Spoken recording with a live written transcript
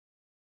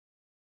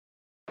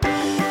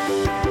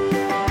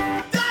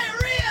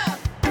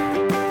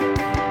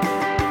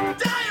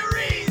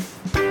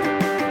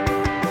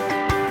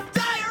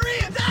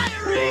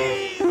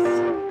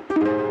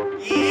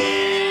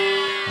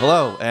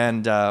Hello,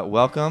 and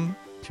welcome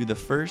to the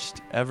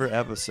first ever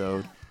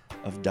episode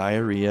of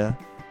Diarrhea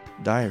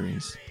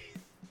Diaries.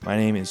 My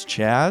name is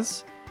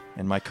Chaz,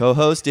 and my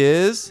co-host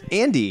is...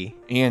 Andy,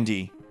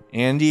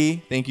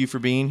 thank you for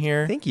being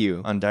here. thank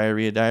you. On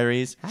Diarrhea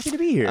Diaries. Happy to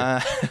be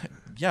here.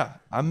 Yeah,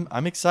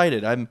 I'm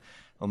excited. I'm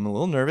a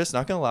little nervous,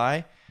 not gonna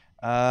lie.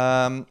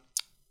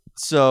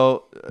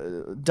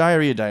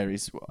 Diarrhea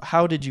Diaries.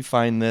 How did you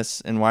find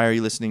this, and why are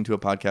you listening to a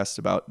podcast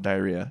about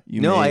diarrhea?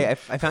 I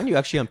found you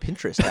actually on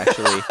Pinterest,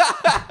 actually.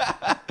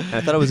 And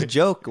I thought it was a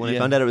joke. When I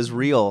found out it was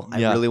real,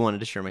 I really wanted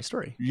to share my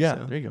story. Yeah,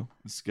 So. there you go.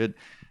 It's good.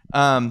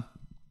 So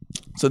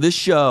this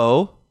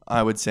show,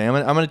 I would say, I'm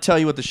going to tell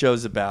you what the show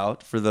is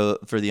about for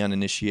the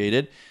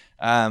uninitiated.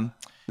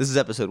 This is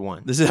episode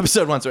 1. This is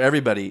episode 1, so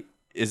everybody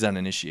is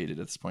uninitiated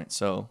at this point.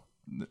 So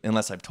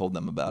unless I've told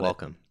them about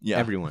Welcome. it. Yeah.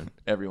 Everyone.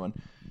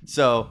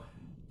 So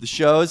the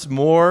show is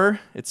more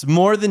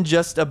than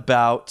just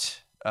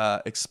about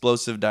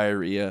explosive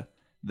diarrhea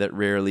that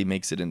rarely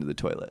makes it into the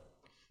toilet.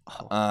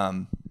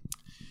 Oh.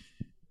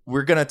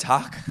 We're going to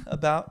talk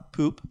about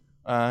poop,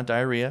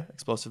 diarrhea,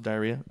 explosive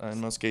diarrhea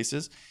in most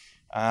cases.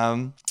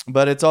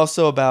 But it's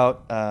also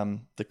about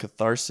the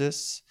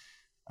catharsis,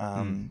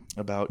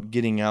 about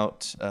getting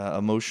out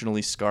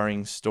emotionally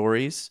scarring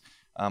stories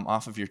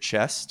off of your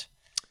chest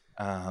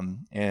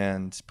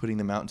and putting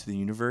them out into the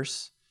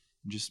universe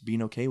and just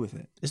being okay with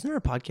it. Isn't there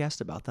a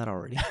podcast about that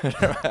already?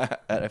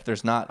 If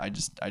there's not, I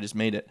just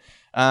made it.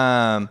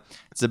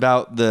 It's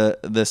about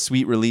the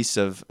sweet release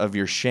of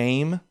your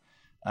shame.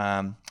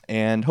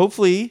 And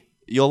hopefully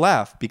you'll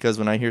laugh, because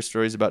when I hear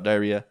stories about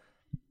diarrhea,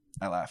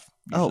 I laugh.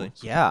 Usually. Oh,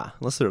 yeah.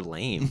 Unless they're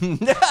lame.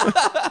 The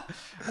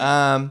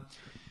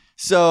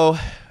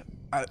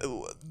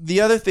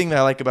other thing that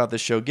I like about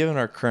this show, given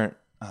our current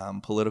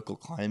political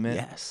climate,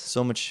 Yes.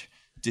 so much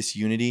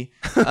disunity,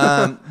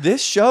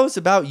 this show is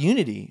about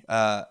unity.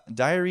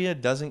 Diarrhea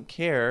doesn't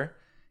care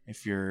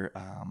if you're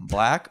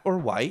black or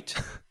white,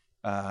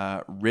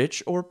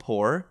 rich or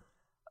poor,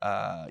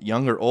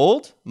 young or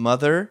old,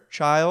 mother,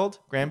 child,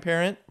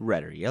 grandparent,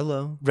 Red or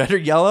yellow.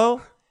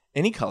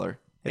 any color.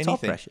 It's anything.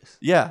 all precious.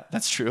 Yeah,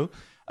 that's true.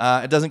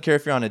 It doesn't care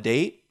if you're on a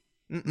date,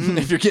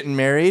 if you're getting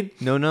married,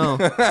 No.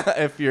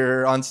 if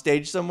you're on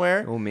stage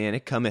somewhere. Oh, man,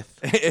 it cometh.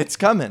 It's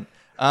coming.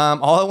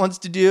 All it wants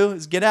to do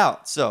is get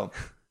out. So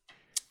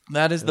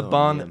that is the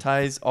bond that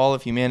ties all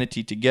of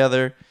humanity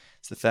together.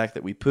 It's the fact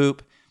that we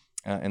poop,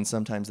 and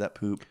sometimes that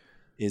poop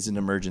is an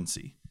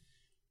emergency.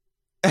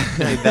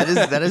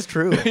 That is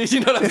true. You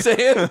know what I'm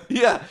saying?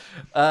 Yeah.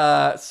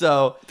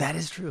 So That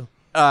is true.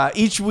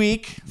 each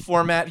week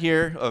format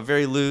here,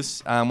 very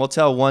loose. We'll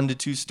tell 1 to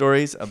 2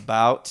 stories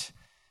about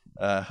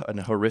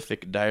a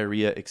horrific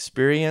diarrhea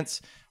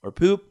experience or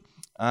poop,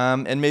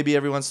 and maybe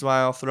every once in a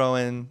while I'll throw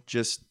in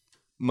just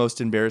most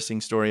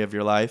embarrassing story of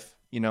your life.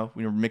 You know,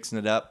 we were mixing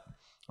it up,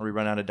 or we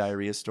run out of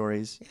diarrhea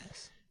stories.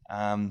 Yes.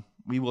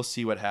 We will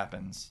see what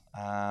happens.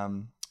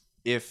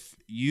 If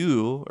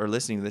you are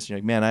listening to this and you're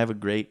like, man, I have a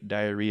great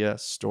diarrhea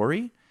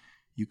story,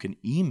 you can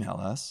email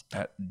us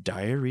at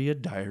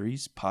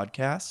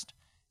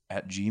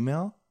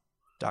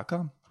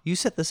diarrheadiariespodcast@gmail.com. You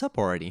set this up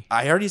already.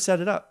 I already set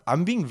it up.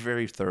 I'm being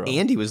very thorough.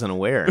 Andy was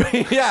unaware.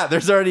 Yeah,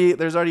 there's already a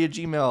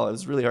Gmail. It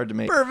was really hard to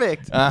make.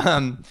 Perfect.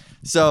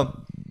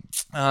 So,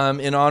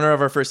 in honor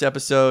of our first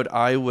episode,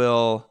 I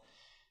will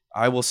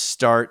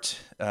start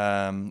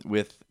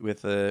with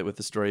the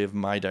story of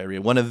my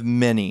diarrhea, one of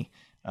many.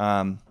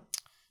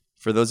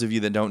 For those of you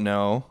that don't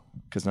know,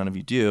 because none of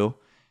you do,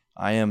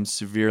 I am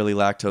severely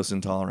lactose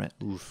intolerant,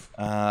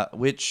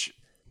 which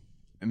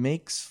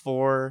makes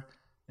for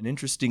an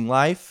interesting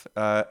life.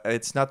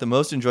 It's not the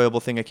most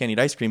enjoyable thing. I can't eat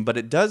ice cream, but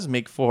it does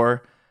make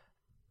for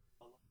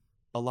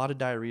a lot of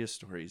diarrhea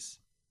stories.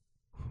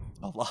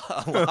 A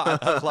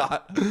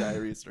lot of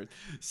diarrhea stories.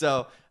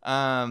 So,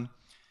 I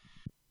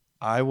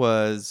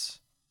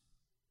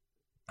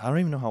don't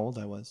even know how old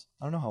I was.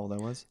 I don't know how old I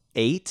was.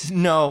 8?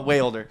 No,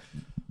 way older.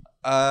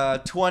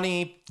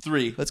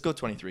 23. Let's go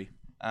 23.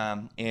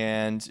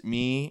 And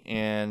me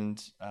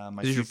and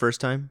my... This is your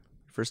first time?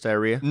 First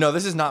diarrhea? No,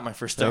 this is not my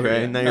first diarrhea.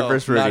 Okay, not your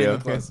first not rodeo.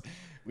 even close.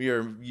 We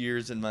are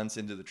years and months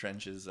into the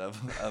trenches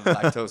of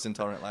lactose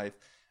intolerant life.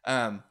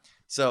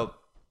 So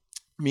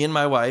me and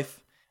my wife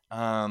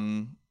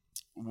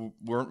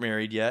weren't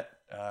married yet.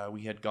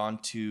 We had gone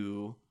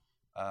to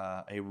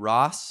a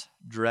Ross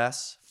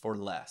Dress for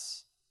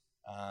Less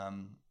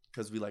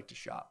because we like to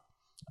shop.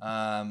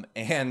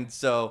 And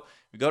so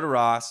we go to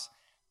Ross.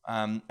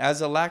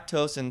 As a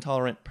lactose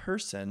intolerant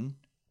person,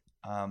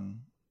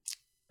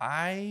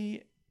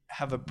 I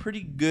have a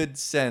pretty good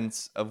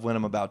sense of when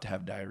I'm about to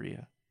have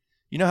diarrhea.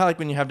 You know how, like,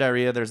 when you have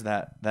diarrhea, there's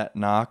that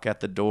knock at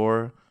the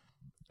door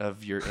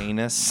of your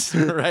anus,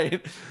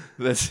 right?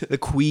 The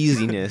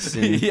queasiness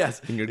in,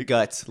 yes. in your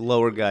guts,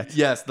 lower gut.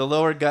 Yes, the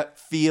lower gut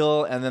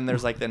feel, and then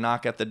there's like the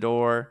knock at the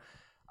door.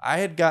 I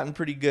had gotten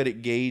pretty good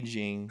at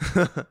gauging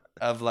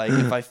of like,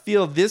 if I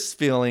feel this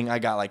feeling, I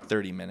got like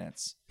 30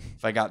 minutes.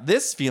 If I got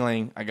this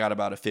feeling, I got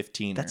about a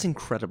 15. That's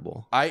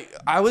incredible. I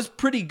was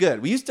pretty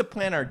good. We used to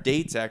plan our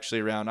dates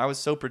actually around. I was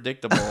so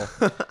predictable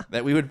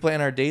that we would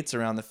plan our dates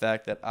around the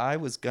fact that I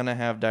was going to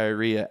have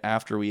diarrhea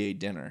after we ate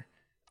dinner.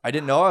 I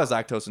didn't know I was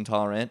lactose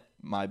intolerant.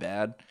 My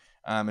bad.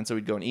 And so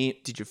we'd go and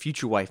eat. Did your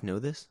future wife know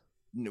this?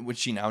 Which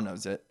she now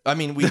knows it. I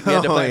mean, we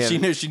had to plan.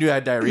 Yeah. She knew I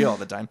had diarrhea all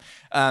the time.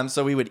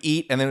 So we would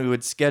eat, and then we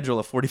would schedule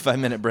a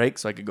 45-minute break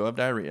so I could go have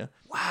diarrhea.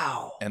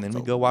 Wow. And then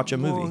we'd go watch a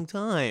movie. Long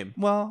time.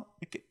 Well,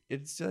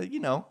 it's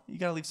you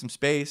got to leave some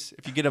space.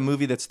 If you get a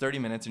movie that's 30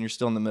 minutes and you're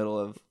still in the middle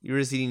of... You're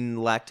just eating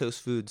lactose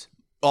foods.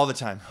 All the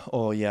time.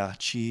 Oh, yeah.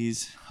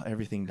 Cheese,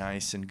 everything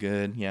nice and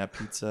good. Yeah,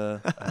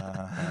 pizza,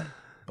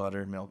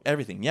 butter, milk,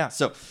 everything. Yeah.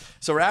 So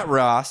we're at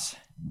Ross,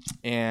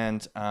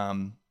 and...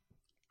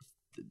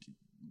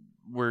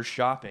 we're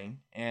shopping,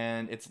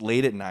 and it's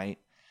late at night.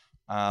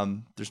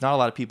 There's not a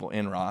lot of people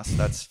in Ross.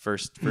 That's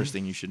first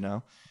thing you should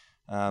know.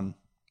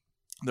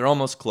 They're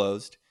almost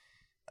closed.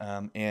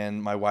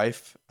 And my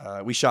wife,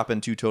 we shop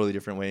in two totally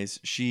different ways.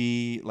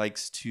 She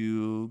likes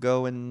to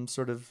go and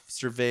sort of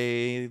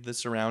survey the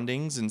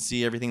surroundings and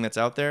see everything that's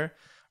out there.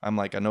 I'm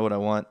like, I know what I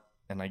want,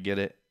 and I get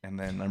it, and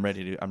then I'm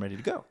ready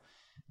to go.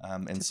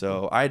 And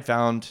so I had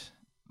found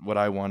what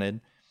I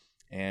wanted,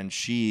 and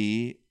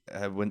she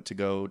went to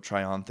go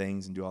try on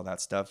things and do all that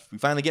stuff. We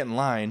finally get in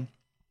line,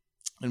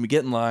 and we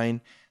get in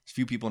line. There's a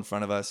few people in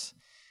front of us,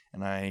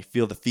 and I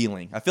feel the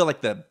feeling. I feel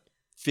like the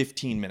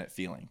 15-minute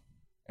feeling.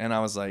 And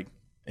I was like,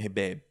 hey,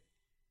 babe,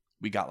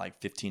 we got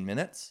like 15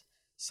 minutes.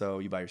 So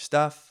you buy your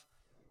stuff,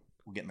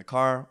 we'll get in the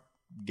car,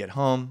 get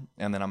home,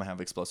 and then I'm going to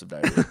have explosive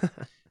diarrhea.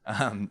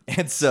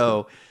 And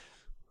so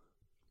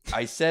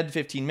I said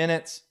 15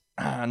 minutes,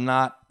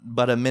 not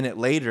but a minute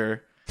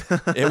later,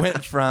 it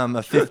went from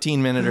a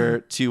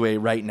 15-minute to a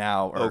right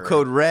now. Or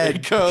code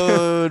red.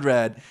 Code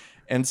red.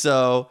 And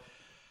so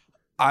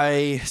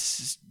I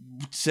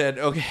said,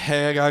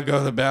 okay, I got to go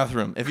to the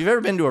bathroom. If you've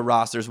ever been to a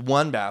Ross, there's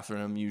one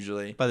bathroom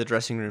usually. By the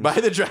dressing rooms. By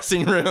the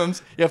dressing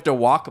rooms. You have to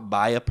walk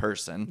by a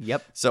person.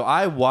 Yep. So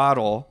I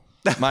waddle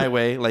my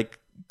way, like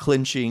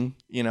clinching,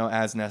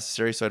 as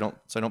necessary so I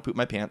don't poop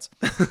my pants.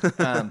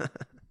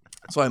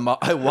 So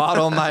I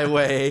waddle my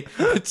way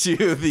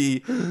to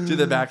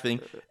the back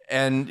thing,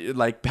 and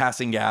like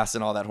passing gas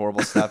and all that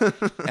horrible stuff.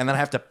 And then I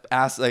have to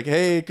ask, like,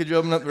 hey, could you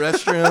open up the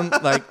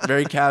restroom? Like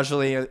very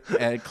casually,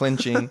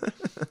 clinching.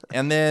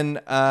 And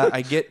then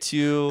I get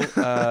to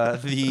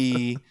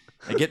the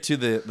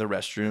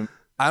restroom.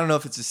 I don't know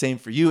if it's the same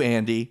for you,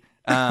 Andy.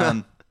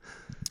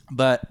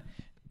 But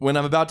when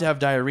I'm about to have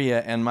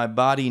diarrhea and my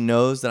body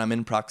knows that I'm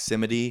in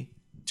proximity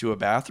to a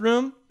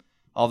bathroom,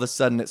 all of a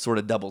sudden it sort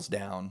of doubles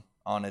down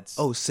on its...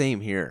 Oh, same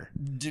here.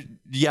 Yeah.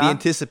 The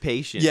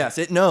anticipation. Yes,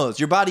 it knows.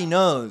 Your body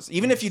knows.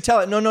 Even if you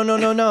tell it, no,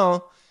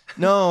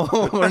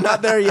 we're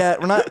not there yet.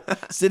 We're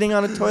not sitting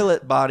on a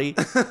toilet, body.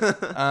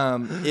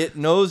 It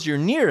knows you're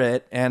near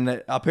it,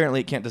 and apparently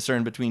it can't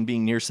discern between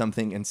being near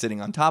something and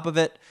sitting on top of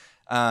it.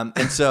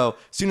 And so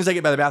as soon as I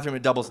get by the bathroom,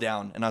 it doubles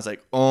down. And I was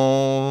like,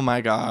 oh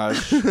my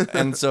gosh.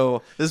 And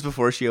so... This is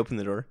before she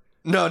opened the door?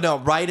 No,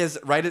 right as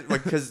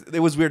because it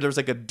was weird. There was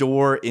like a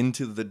door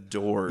into the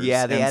doors.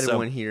 Yeah, they added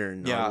one here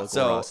in our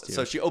local Ross too.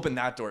 So she opened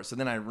that door. So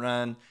then I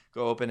run,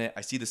 go open it.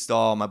 I see the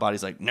stall. My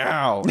body's like,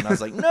 no. And I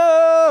was like,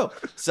 no.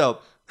 So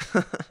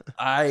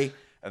I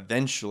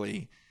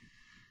eventually,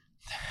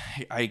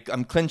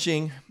 I'm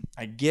clenching.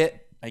 I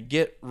get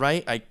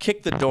right. I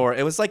kick the door.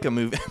 It was like a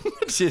movie.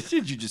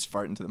 Did you just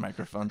fart into the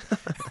microphone?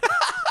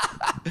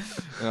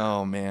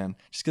 Oh man!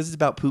 Just because it's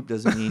about poop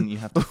doesn't mean you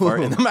have to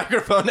fart in the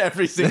microphone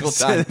every single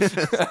time.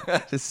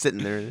 Just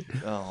sitting there.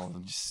 Oh,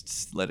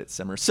 just let it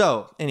simmer.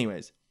 So,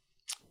 anyways,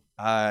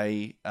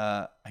 I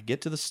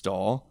get to the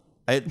stall.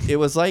 It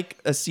was like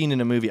a scene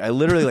in a movie. I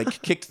literally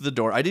like kicked the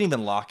door. I didn't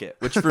even lock it,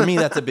 which for me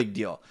that's a big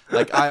deal.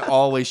 Like I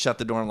always shut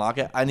the door and lock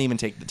it. I didn't even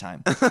take the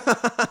time.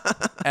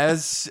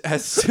 As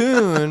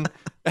soon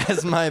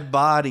as my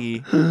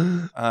body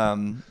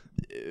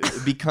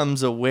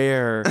becomes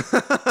aware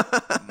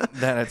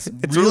that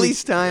it's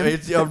release time,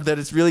 that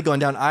it's really going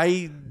down,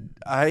 I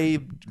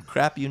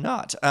crap you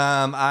not.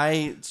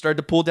 I started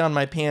to pull down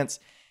my pants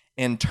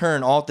and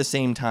turn all at the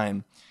same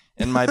time,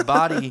 and my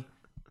body,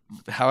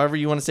 however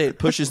you want to say it,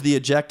 pushes the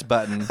eject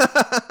button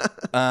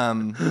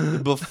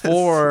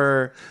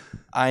before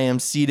I am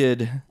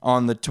seated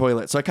on the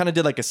toilet. So I kind of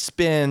did like a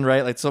spin,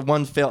 right? Like, so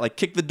one felt like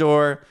kick the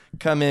door,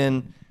 come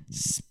in,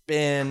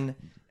 spin,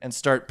 and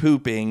start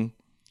pooping.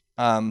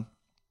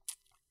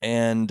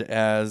 And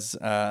as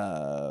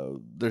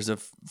there's a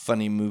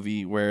funny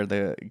movie where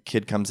the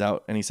kid comes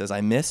out and he says, I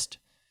missed.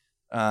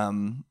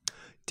 Daddy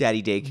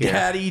daycare.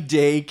 Daddy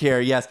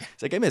daycare, yes.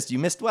 It's like, I missed. You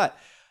missed what?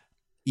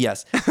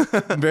 Yes.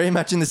 Very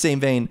much in the same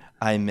vein,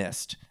 I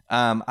missed.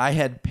 I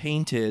had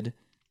painted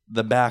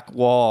the back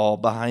wall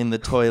behind the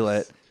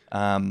toilet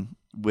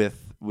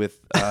with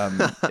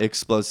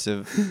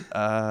explosive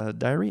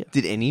diarrhea.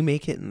 Did any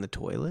make it in the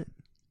toilet?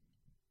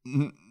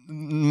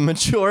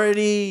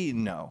 Majority,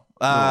 no.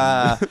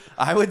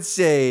 I would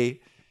say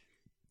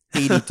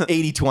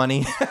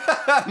 80-20.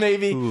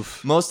 Maybe.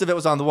 Oof. Most of it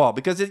was on the wall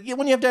because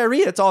when you have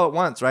diarrhea, it's all at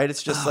once, right?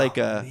 It's just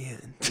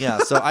man. yeah.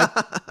 So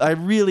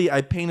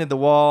I painted the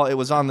wall. It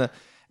was on the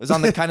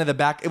kind of the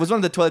back. It was one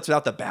of the toilets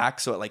without the back,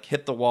 so it like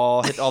hit the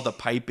wall, hit all the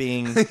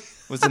piping,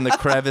 was in the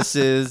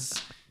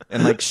crevices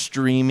and like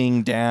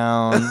streaming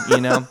down.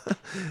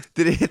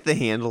 Did it hit the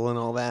handle and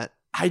all that?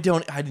 I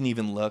didn't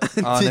even look.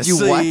 Honestly. Did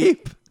you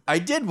wipe? I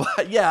did.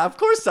 Yeah, of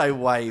course I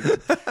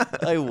wiped.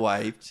 I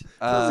wiped.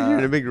 Sounds like you're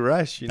in a big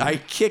rush. I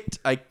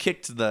kicked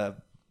the.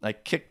 I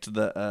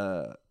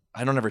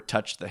don't ever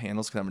touch the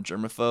handles because I'm a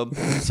germaphobe.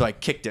 So I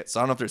kicked it. So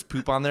I don't know if there's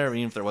poop on there. Or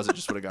even if there was, it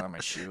just would have got on my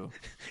shoe.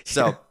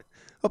 So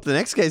hope the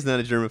next guy's not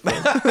a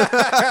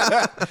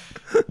germaphobe.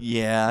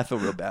 Yeah, I feel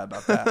real bad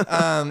about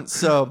that.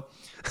 So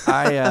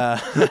I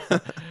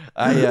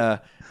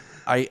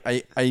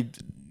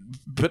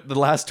put the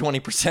last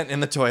 20%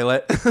 in the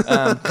toilet,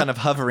 kind of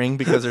hovering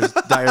because there's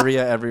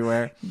diarrhea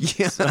everywhere.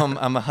 Yeah. So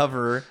I'm a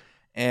hoverer,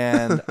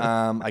 and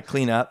I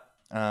clean up,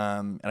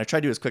 and I try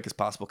to do it as quick as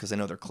possible because I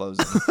know they're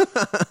closing.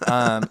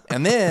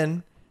 And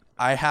then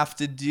I have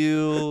to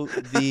do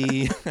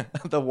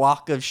the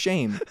walk of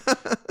shame.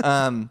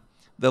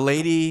 The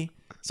lady,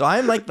 so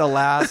I'm like the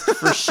last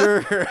for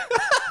sure.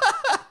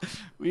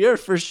 We are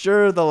for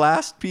sure the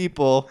last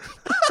people.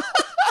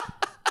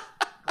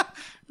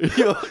 Are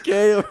you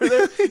okay over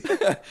there?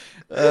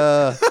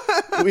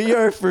 We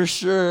are for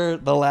sure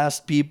the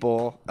last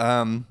people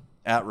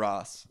at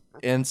Ross.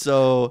 And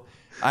so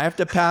I have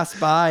to pass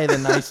by the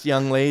nice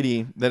young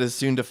lady that is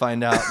soon to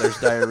find out there's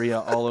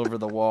diarrhea all over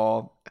the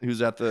wall,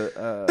 who's at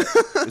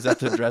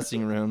the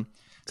dressing room.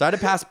 So I had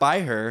to pass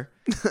by her,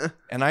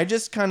 and I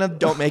just kind of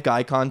don't make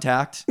eye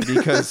contact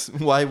because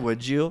why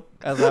would you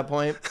at that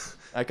point?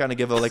 I kind of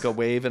give a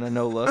wave and a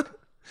no look.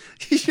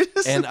 You should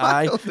have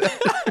smiled.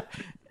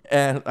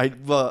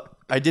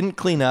 I didn't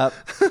clean up.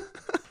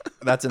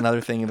 That's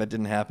another thing that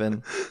didn't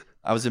happen.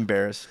 I was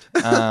embarrassed.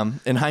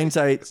 In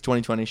hindsight, it's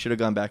 2020. Should have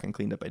gone back and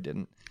cleaned up. I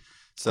didn't.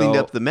 So, cleaned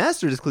up the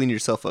mess or just clean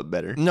yourself up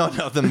better? No,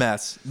 the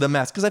mess.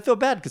 Because I feel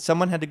bad because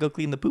someone had to go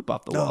clean the poop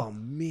off the wall. Oh,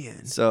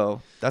 man.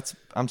 So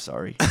I'm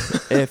sorry.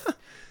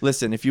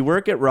 If you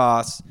work at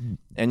Ross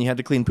and you had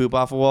to clean poop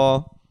off a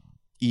wall,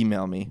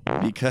 email me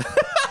because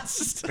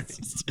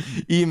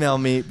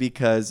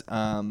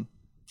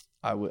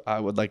I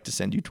would like to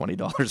send you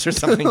 $20 or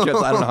something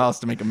because I don't know how else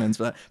to make amends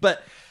for that.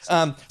 But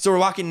so we're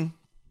walking.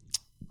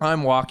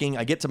 I'm walking.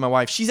 I get to my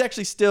wife. She's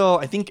actually still,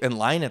 I think, in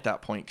line at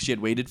that point. She had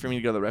waited for me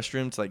to go to the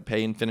restroom to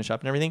pay and finish up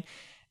and everything.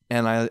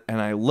 And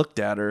I looked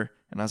at her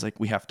and I was like,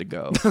 "We have to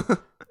go."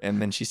 And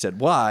then she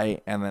said,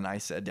 "Why?" And then I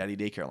said, "Daddy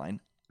daycare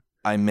line.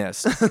 I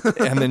missed."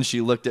 And then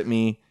she looked at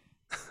me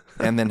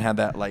and then had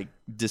that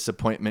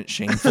disappointment,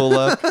 shameful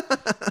look,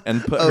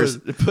 and put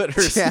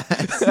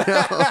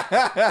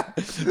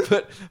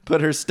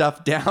her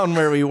stuff down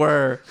where we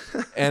were,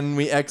 and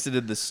we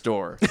exited the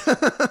store.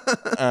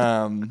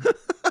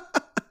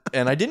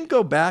 And I didn't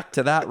go back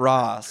to that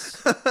Ross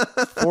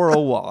for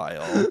a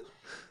while.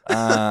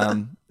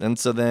 And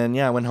so then,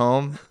 I went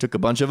home, took a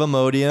bunch of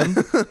Imodium,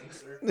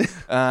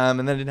 and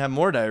then I didn't have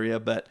more diarrhea.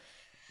 But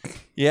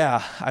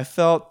yeah, I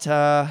felt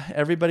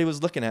everybody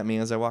was looking at me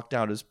as I walked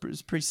out. It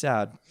was pretty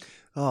sad.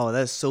 Oh,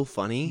 that's so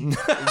funny.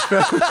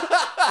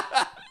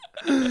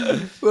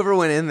 Whoever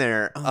went in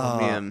there. Oh,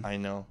 man. I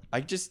know.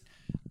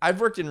 I've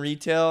worked in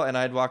retail, and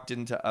I'd walked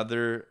into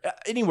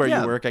anywhere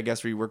you work, I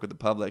guess, where you work with the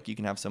public, you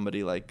can have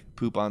somebody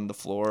poop on the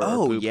floor.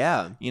 Oh, or poop,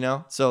 yeah.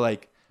 So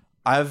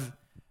I've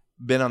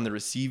been on the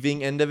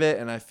receiving end of it,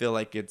 and I feel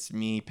like it's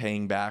me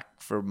paying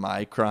back for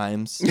my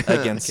crimes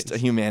against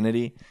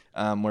humanity,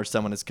 where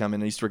someone has come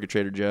in. I used to work at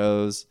Trader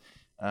Joe's.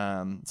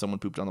 Someone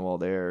pooped on the wall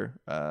there.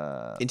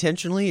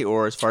 Intentionally,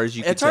 or as far as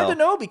you can tell? It's hard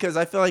to know because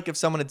I feel like if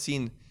someone had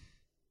seen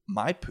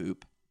my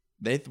poop,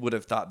 they would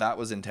have thought that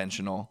was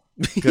intentional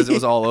because it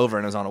was all over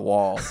and it was on a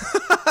wall.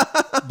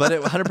 But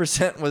it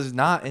 100% was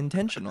not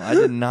intentional. I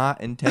did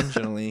not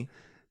intentionally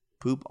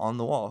poop on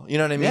the wall. You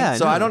know what I mean? Yeah,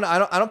 so I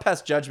don't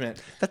pass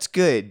judgment. That's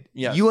good.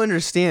 Yeah. You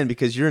understand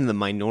because you're in the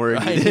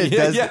minority. Right.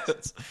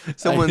 Yes.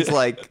 Someone's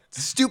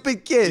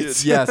stupid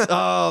kids. Yes.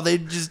 Oh, they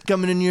just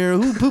coming in here.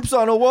 Who poops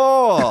on a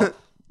wall?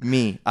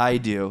 Me. I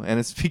do. And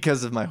it's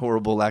because of my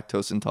horrible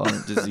lactose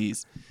intolerant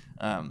disease.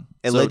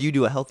 It led you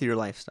to a healthier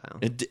lifestyle.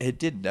 It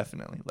did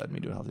definitely led me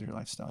to a healthier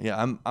lifestyle.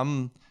 Yeah,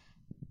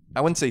 I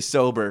wouldn't say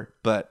sober,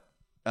 but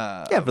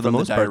for the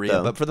most part,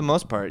 though. But for the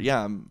most part,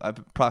 yeah, I'm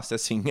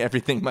processing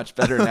everything much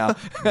better now.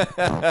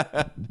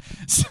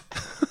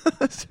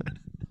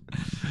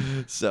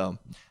 So,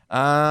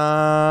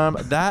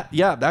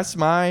 that's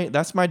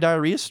my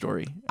diarrhea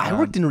story. I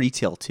worked in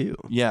retail too.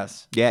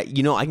 Yes. Yeah,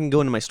 I can go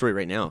into my story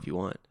right now if you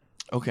want.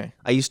 Okay.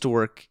 I used to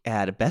work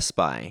at a Best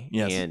Buy.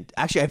 Yes. And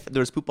actually, there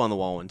was poop on the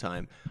wall one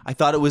time. I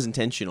thought it was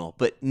intentional,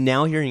 but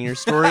now hearing your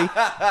story,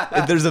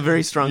 there's a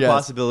very strong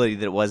possibility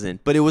that it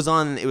wasn't. But it was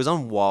on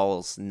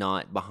walls,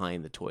 not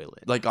behind the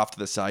toilet. Off to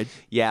the side?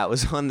 Yeah, it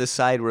was on the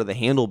side where the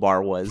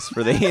handlebar was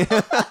for the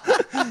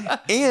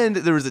And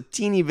there was a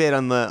teeny bit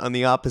on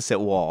the opposite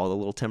wall, the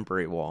little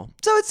temporary wall.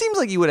 So it seems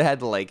like you would have had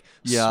to like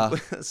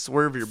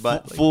swerve your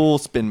butt. Full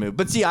spin move.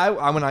 But see,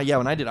 when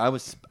I did, I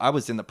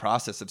was in the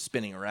process of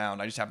spinning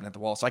around. I just happened at the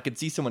wall, so I could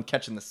see someone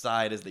catching the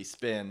side as they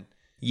spin.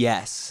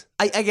 Yes,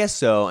 I guess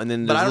so. And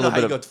then, but I don't know how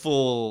you go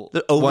full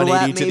the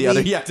overlap, 180 to the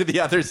other, to the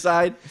other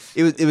side.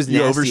 It was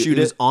nasty. Overshoot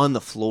it was on the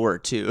floor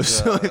too.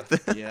 So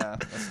yeah,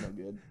 that's no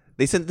good.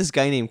 They sent this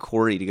guy named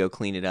Corey to go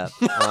clean it up.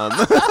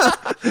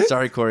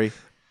 Sorry, Corey.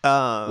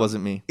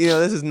 Wasn't me.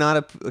 This is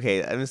not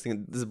okay. I'm just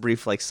thinking this is a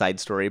brief like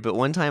side story. But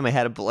one time I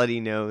had a bloody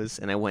nose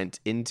and I went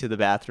into the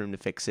bathroom to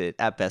fix it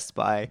at Best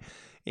Buy.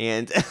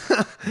 And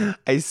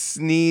I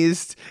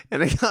sneezed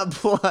and I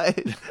got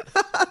blood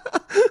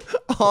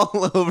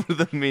all over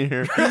the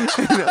mirror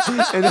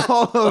and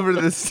all over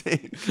the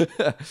sink.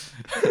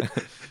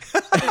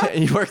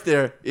 And you worked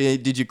there.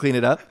 Did you clean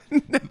it up?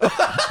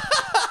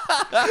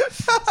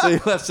 So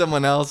you left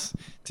someone else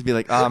to be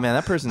like, oh man,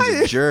 that person's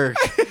a jerk.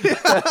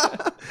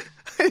 I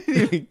didn't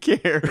even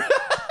care.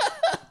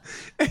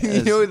 And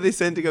you know what they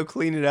sent to go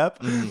clean it up?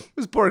 It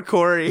was poor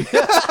Corey.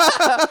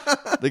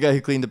 The guy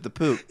who cleaned up the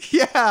poop.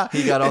 Yeah.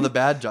 He got all the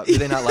bad jobs. Did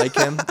they not like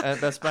him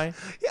at Best Buy?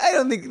 I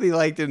don't think they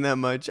liked him that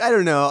much. I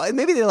don't know.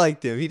 Maybe they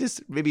liked him.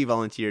 Maybe he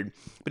volunteered.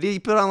 But he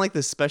put on like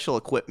this special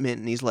equipment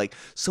and he's like,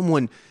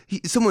 someone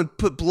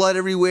put blood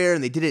everywhere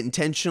and they did it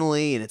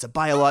intentionally and it's a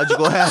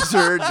biological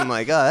hazard. I'm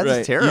like, oh,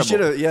 that's terrible. You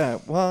should have, yeah.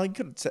 Well, you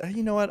could have said,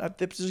 you know what?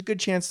 There's a good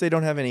chance they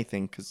don't have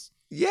anything because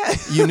yeah,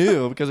 you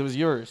knew because it was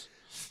yours.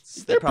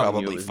 They're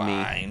probably probably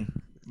fine.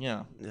 Me.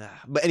 Yeah.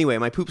 But anyway,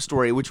 my poop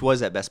story, which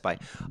was at Best Buy,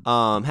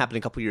 happened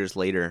a couple years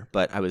later.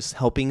 But I was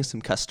helping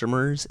some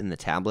customers in the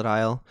tablet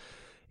aisle,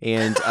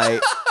 and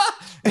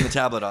in the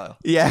tablet aisle.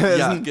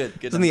 Yeah, good.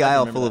 It was in the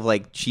aisle full of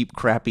like cheap,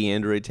 crappy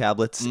Android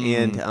tablets,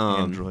 and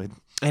Android.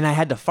 And I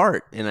had to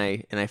fart, and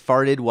I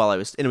farted while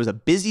and it was a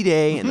busy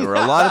day, and there were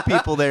a lot of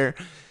people there.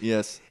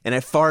 Yes. And I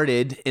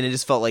farted, and it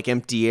just felt like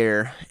empty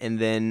air. And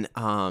then,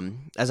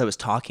 as I was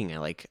talking,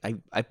 I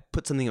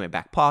put something in my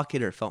back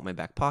pocket, or felt my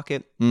back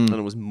pocket, and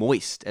it was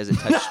moist as it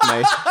touched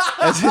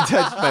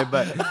my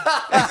butt.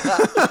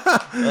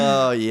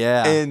 Oh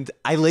yeah. And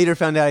I later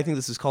found out I think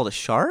this is called a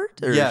shart.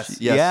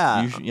 Yes.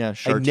 Yeah.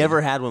 Shart. I've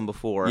never had one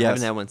before. Yes. I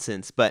haven't had one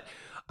since, but.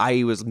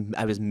 I was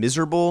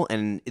miserable,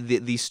 and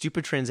these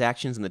stupid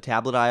transactions in the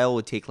tablet aisle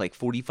would take like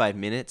 45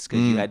 minutes because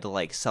you had to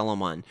like sell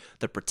them on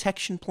the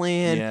protection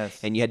plan,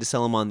 and you had to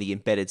sell them on the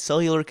embedded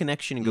cellular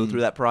connection and go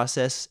through that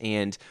process.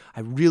 And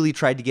I really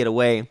tried to get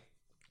away.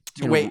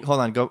 Wait, hold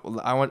on. Go.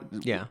 I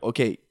want. Yeah.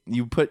 Okay.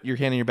 You put your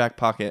hand in your back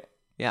pocket.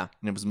 Yeah.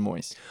 And it was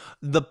moist.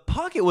 The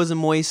pocket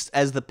wasn't moist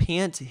as the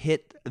pant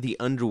hit the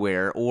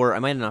underwear, or I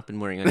might have not been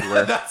wearing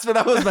underwear.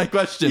 That was my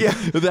question. Yeah.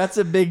 That's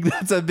a big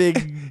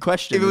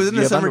question. If it was in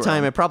the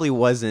summertime, I probably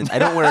wasn't. I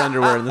don't wear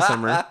underwear in the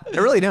summer. I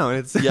really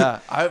don't. Yeah.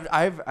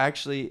 I've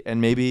actually,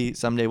 and maybe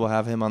someday we'll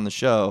have him on the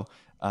show.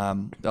 A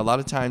lot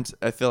of times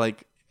I feel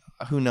like,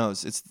 who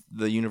knows? It's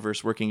the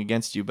universe working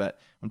against you, but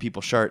when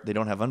people shart, they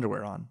don't have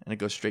underwear on, and it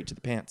goes straight to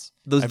the pants.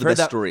 Those are the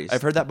best stories.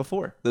 I've heard that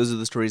before. Those are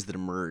the stories that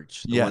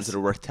emerge, the ones that are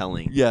worth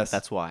telling. Yes.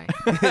 That's why.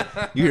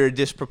 You hear a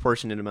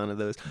disproportionate amount of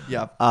those.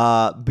 Yeah.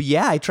 But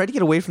yeah, I tried to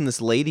get away from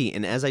this lady,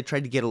 and as I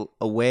tried to get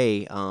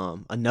away,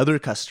 another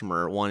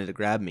customer wanted to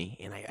grab me,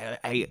 and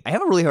I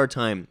have a really hard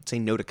time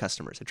saying no to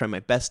customers. I try my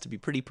best to be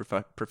pretty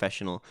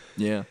professional.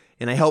 Yeah.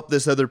 And I helped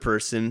this other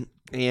person,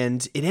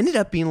 and it ended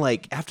up being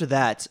like, after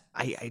that,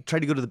 I tried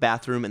to go to the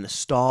bathroom, and the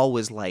stall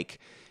was like,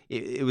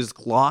 it was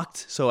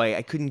locked, so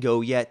I couldn't go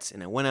yet.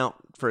 And I went out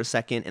for a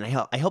second, and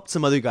I helped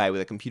some other guy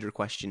with a computer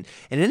question.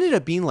 And it ended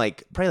up being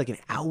like probably like an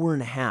hour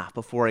and a half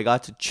before I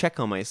got to check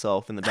on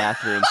myself in the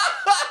bathroom.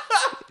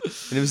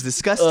 And it was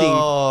disgusting.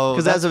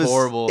 Oh, that's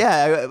horrible.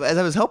 Yeah, as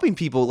I was helping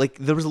people, like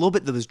there was a little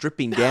bit that was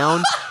dripping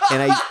down,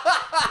 and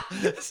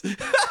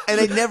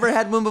I'd never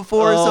had one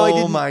before, so I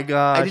didn't. Oh my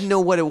gosh! I didn't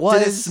know what it was.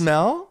 Did it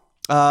smell?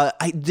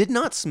 I did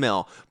not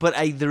smell, but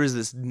there was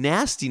this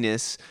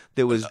nastiness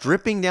that was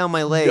dripping down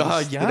my legs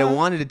that I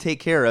wanted to take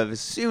care of as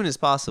soon as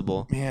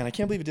possible. Man, I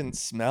can't believe it didn't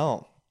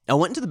smell. I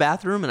went into the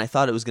bathroom and I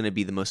thought it was going to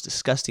be the most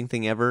disgusting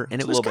thing ever,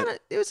 and it was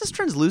just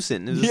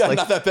translucent. It was just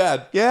not that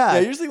bad. Yeah.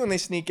 Usually when they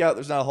sneak out,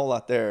 there's not a whole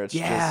lot there. It's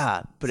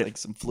but it's like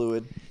some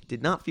fluid.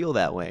 Did not feel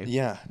that way.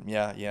 Yeah.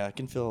 It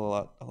can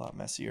feel a lot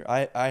messier.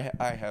 I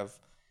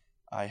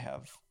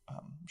have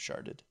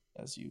sharded,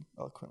 as you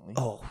eloquently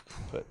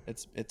put.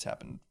 It's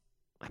happened.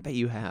 I bet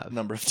you have a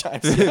number of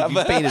times. You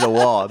painted a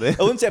wall. I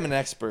wouldn't say I'm an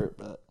expert,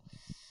 but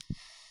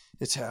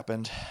it's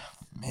happened.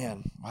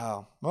 Man,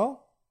 wow.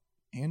 Well,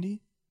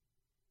 Andy,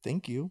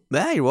 thank you.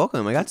 Yeah, you're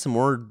welcome. I got some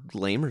more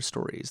lamer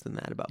stories than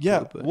that about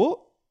poop.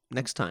 Well,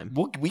 next time.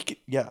 We'll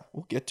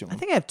get to them. I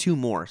think I have 2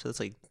 more, so that's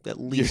like at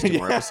least 2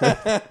 more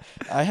episodes.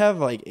 I have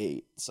like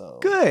 8, so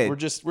good. We're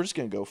just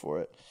gonna go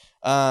for it.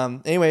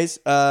 Anyways,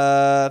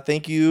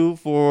 thank you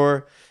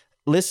for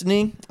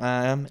listening,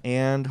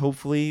 and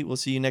hopefully we'll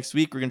see you next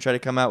week. We're gonna try to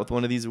come out with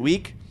one of these a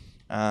week,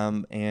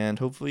 and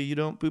hopefully you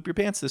don't poop your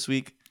pants this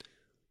week.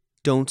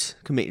 Don't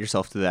commit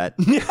yourself to that.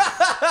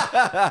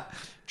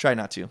 Try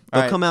not to.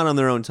 They'll come out on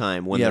their own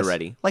time when Yes. they're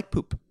ready. Like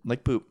poop.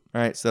 Like poop.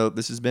 All right, so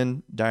this has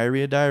been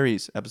Diarrhea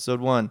Diaries, episode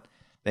 1.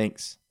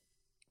 Thanks.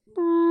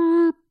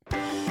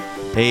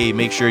 Hey,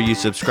 make sure you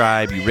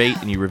subscribe, you rate,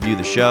 and you review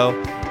the show.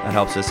 That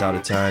helps us out a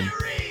ton.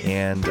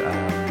 And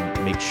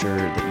make sure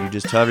that you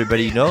just tell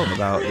everybody you know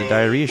about the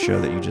Diarrhea show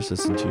that you just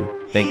listened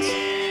to. Thanks.